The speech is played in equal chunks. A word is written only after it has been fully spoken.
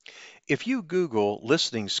If you Google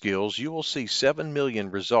listening skills, you will see 7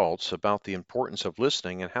 million results about the importance of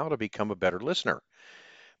listening and how to become a better listener.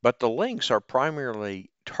 But the links are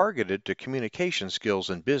primarily targeted to communication skills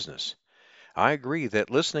in business. I agree that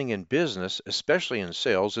listening in business, especially in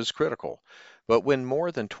sales, is critical. But when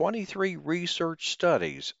more than 23 research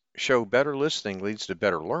studies show better listening leads to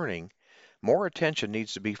better learning, more attention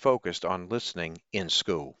needs to be focused on listening in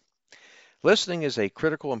school. Listening is a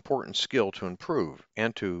critical, important skill to improve,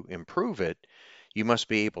 and to improve it, you must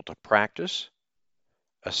be able to practice,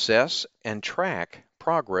 assess, and track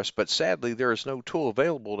progress, but sadly, there is no tool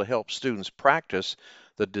available to help students practice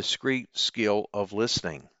the discrete skill of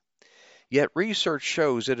listening. Yet research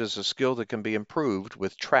shows it is a skill that can be improved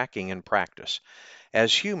with tracking and practice.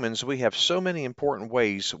 As humans, we have so many important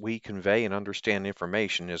ways we convey and understand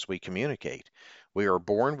information as we communicate. We are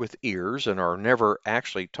born with ears and are never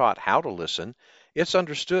actually taught how to listen. It's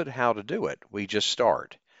understood how to do it. We just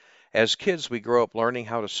start. As kids, we grow up learning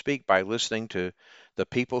how to speak by listening to the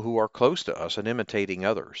people who are close to us and imitating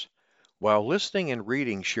others. While listening and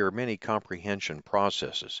reading share many comprehension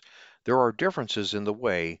processes, there are differences in the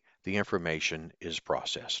way the information is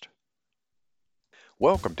processed.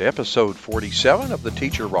 Welcome to episode 47 of the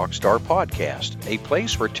Teacher Rockstar podcast, a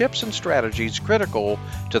place where tips and strategies critical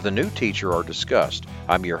to the new teacher are discussed.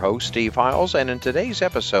 I'm your host, Steve Hiles, and in today's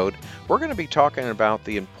episode, we're going to be talking about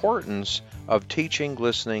the importance of teaching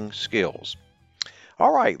listening skills.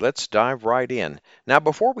 All right, let's dive right in. Now,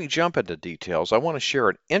 before we jump into details, I want to share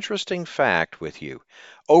an interesting fact with you.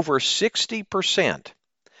 Over 60%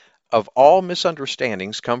 of all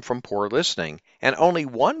misunderstandings come from poor listening, and only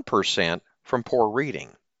 1% from poor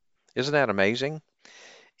reading. Isn't that amazing?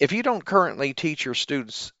 If you don't currently teach your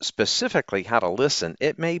students specifically how to listen,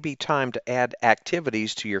 it may be time to add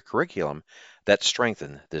activities to your curriculum that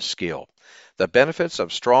strengthen this skill. The benefits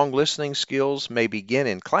of strong listening skills may begin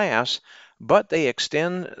in class, but they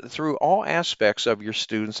extend through all aspects of your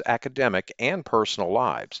students' academic and personal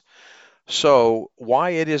lives. So,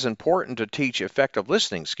 why it is important to teach effective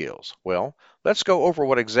listening skills? Well, let's go over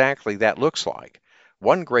what exactly that looks like.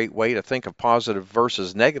 One great way to think of positive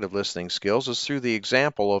versus negative listening skills is through the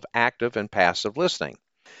example of active and passive listening.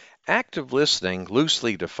 Active listening,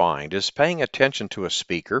 loosely defined, is paying attention to a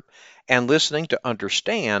speaker and listening to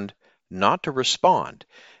understand, not to respond.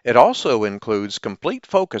 It also includes complete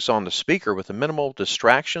focus on the speaker with minimal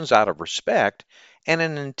distractions out of respect and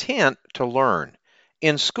an intent to learn.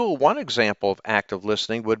 In school, one example of active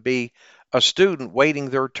listening would be a student waiting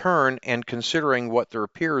their turn and considering what their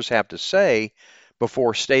peers have to say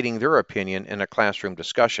before stating their opinion in a classroom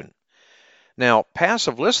discussion. Now,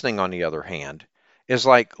 passive listening, on the other hand, is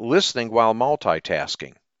like listening while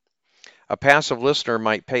multitasking. A passive listener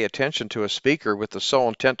might pay attention to a speaker with the sole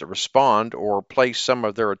intent to respond or place some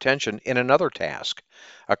of their attention in another task.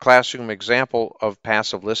 A classroom example of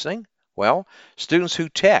passive listening? Well, students who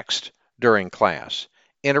text during class,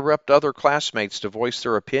 interrupt other classmates to voice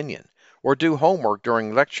their opinion, or do homework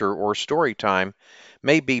during lecture or story time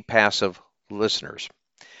may be passive listeners.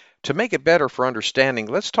 To make it better for understanding,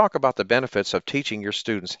 let's talk about the benefits of teaching your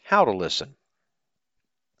students how to listen.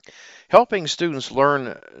 Helping students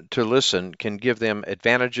learn to listen can give them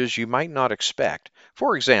advantages you might not expect.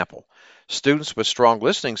 For example, students with strong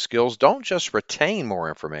listening skills don't just retain more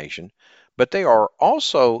information, but they are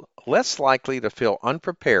also less likely to feel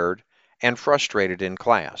unprepared and frustrated in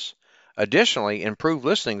class. Additionally, improved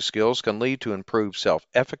listening skills can lead to improved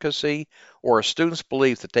self-efficacy or a student's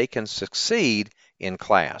belief that they can succeed in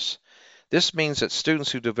class. This means that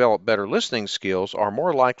students who develop better listening skills are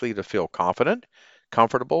more likely to feel confident,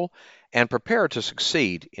 comfortable, and prepared to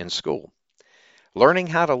succeed in school. Learning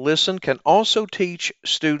how to listen can also teach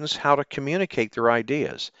students how to communicate their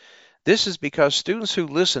ideas. This is because students who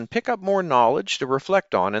listen pick up more knowledge to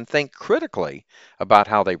reflect on and think critically about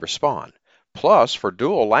how they respond. Plus, for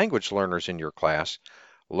dual language learners in your class,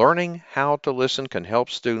 learning how to listen can help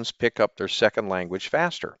students pick up their second language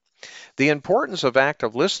faster. The importance of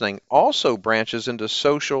active listening also branches into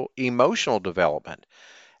social emotional development.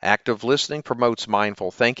 Active listening promotes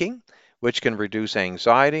mindful thinking, which can reduce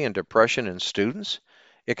anxiety and depression in students.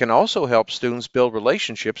 It can also help students build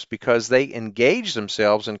relationships because they engage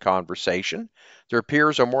themselves in conversation. Their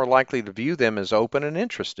peers are more likely to view them as open and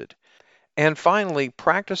interested. And finally,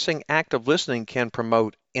 practicing active listening can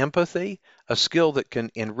promote empathy, a skill that can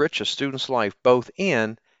enrich a student's life both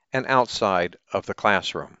in and outside of the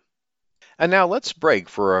classroom. And now let's break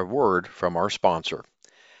for a word from our sponsor.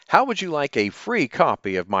 How would you like a free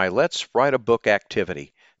copy of my Let's Write a Book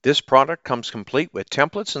activity? This product comes complete with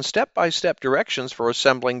templates and step-by-step directions for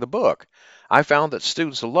assembling the book. I found that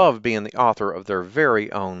students love being the author of their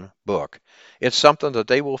very own book. It's something that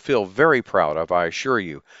they will feel very proud of, I assure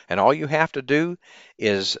you. And all you have to do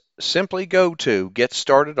is simply go to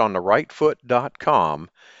getstartedontherightfoot.com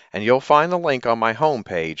and you'll find the link on my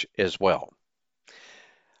homepage as well.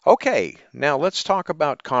 Okay, now let's talk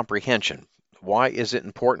about comprehension. Why is it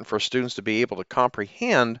important for students to be able to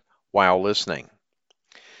comprehend while listening?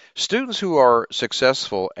 Students who are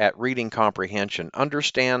successful at reading comprehension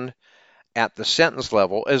understand at the sentence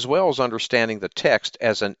level as well as understanding the text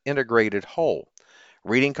as an integrated whole.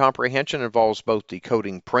 Reading comprehension involves both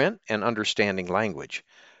decoding print and understanding language.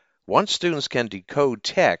 Once students can decode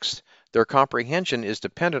text, their comprehension is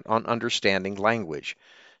dependent on understanding language.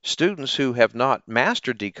 Students who have not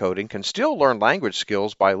mastered decoding can still learn language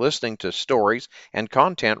skills by listening to stories and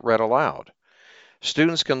content read aloud.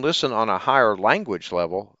 Students can listen on a higher language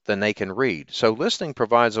level than they can read, so listening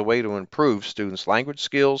provides a way to improve students' language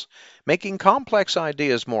skills, making complex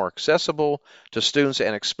ideas more accessible to students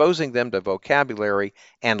and exposing them to vocabulary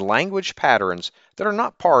and language patterns that are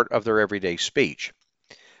not part of their everyday speech.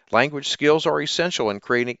 Language skills are essential in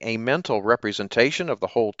creating a mental representation of the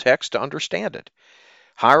whole text to understand it.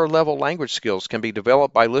 Higher level language skills can be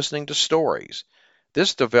developed by listening to stories.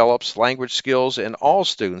 This develops language skills in all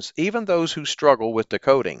students, even those who struggle with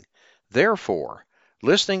decoding. Therefore,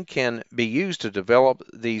 listening can be used to develop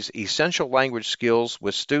these essential language skills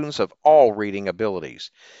with students of all reading abilities.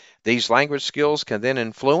 These language skills can then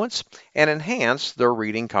influence and enhance their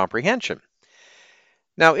reading comprehension.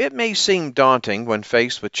 Now, it may seem daunting when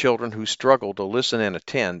faced with children who struggle to listen and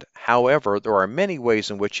attend. However, there are many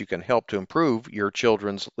ways in which you can help to improve your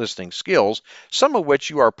children's listening skills, some of which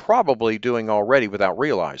you are probably doing already without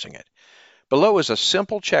realizing it. Below is a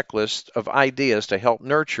simple checklist of ideas to help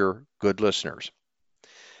nurture good listeners.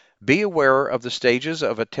 Be aware of the stages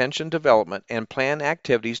of attention development and plan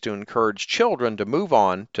activities to encourage children to move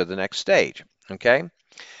on to the next stage. Okay?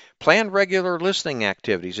 Plan regular listening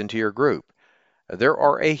activities into your group. There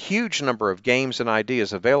are a huge number of games and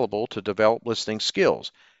ideas available to develop listening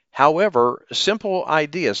skills. However, simple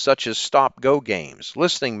ideas such as stop-go games,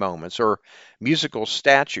 listening moments, or musical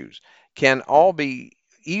statues can all be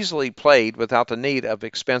easily played without the need of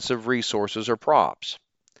expensive resources or props.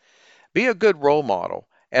 Be a good role model.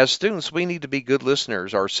 As students, we need to be good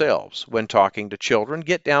listeners ourselves. When talking to children,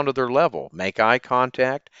 get down to their level, make eye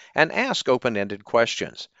contact, and ask open-ended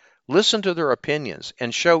questions. Listen to their opinions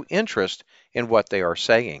and show interest in what they are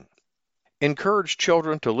saying. Encourage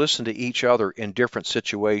children to listen to each other in different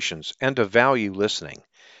situations and to value listening.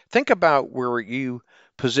 Think about where you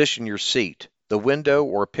position your seat. The window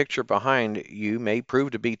or picture behind you may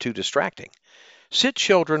prove to be too distracting. Sit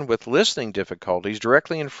children with listening difficulties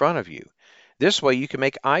directly in front of you. This way you can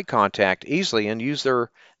make eye contact easily and use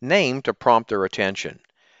their name to prompt their attention.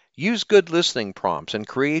 Use good listening prompts and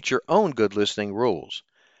create your own good listening rules.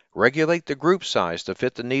 Regulate the group size to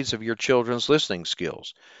fit the needs of your children's listening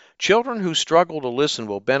skills. Children who struggle to listen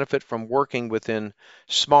will benefit from working within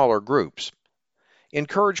smaller groups.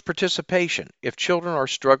 Encourage participation. If children are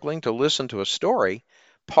struggling to listen to a story,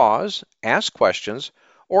 pause, ask questions,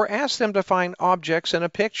 or ask them to find objects in a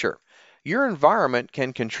picture. Your environment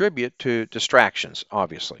can contribute to distractions,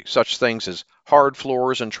 obviously. Such things as hard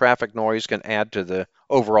floors and traffic noise can add to the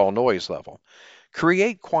overall noise level.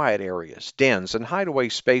 Create quiet areas, dens, and hideaway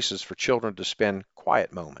spaces for children to spend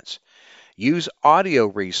quiet moments. Use audio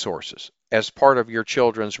resources as part of your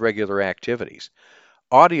children's regular activities.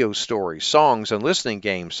 Audio stories, songs, and listening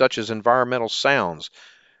games such as environmental sounds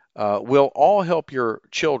will all help your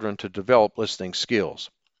children to develop listening skills.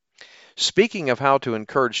 Speaking of how to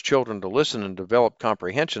encourage children to listen and develop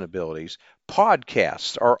comprehension abilities,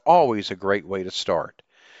 podcasts are always a great way to start.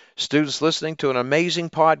 Students listening to an amazing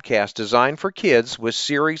podcast designed for kids with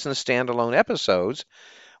series and standalone episodes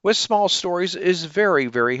with small stories is very,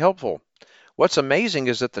 very helpful. What's amazing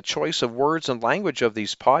is that the choice of words and language of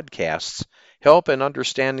these podcasts help in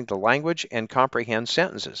understanding the language and comprehend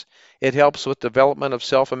sentences. It helps with development of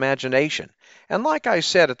self-imagination. And like I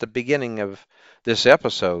said at the beginning of this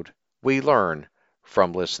episode, we learn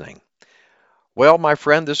from listening. Well, my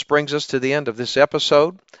friend, this brings us to the end of this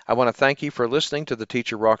episode. I want to thank you for listening to the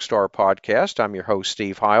Teacher Rockstar podcast. I'm your host,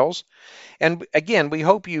 Steve Hiles. And again, we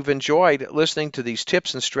hope you've enjoyed listening to these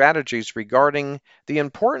tips and strategies regarding the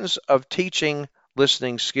importance of teaching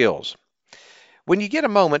listening skills. When you get a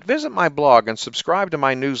moment, visit my blog and subscribe to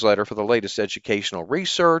my newsletter for the latest educational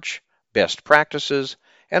research, best practices,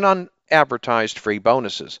 and unadvertised free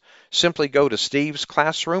bonuses. Simply go to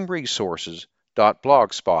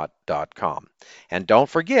stevesclassroomresources.blogspot.com. And don't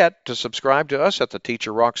forget to subscribe to us at the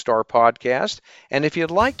Teacher Rockstar podcast. And if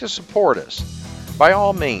you'd like to support us, By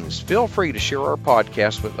all means, feel free to share our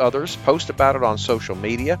podcast with others, post about it on social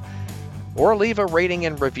media, or leave a rating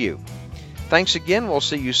and review. Thanks again. We'll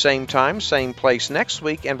see you same time, same place next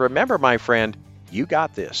week. And remember, my friend, you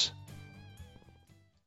got this.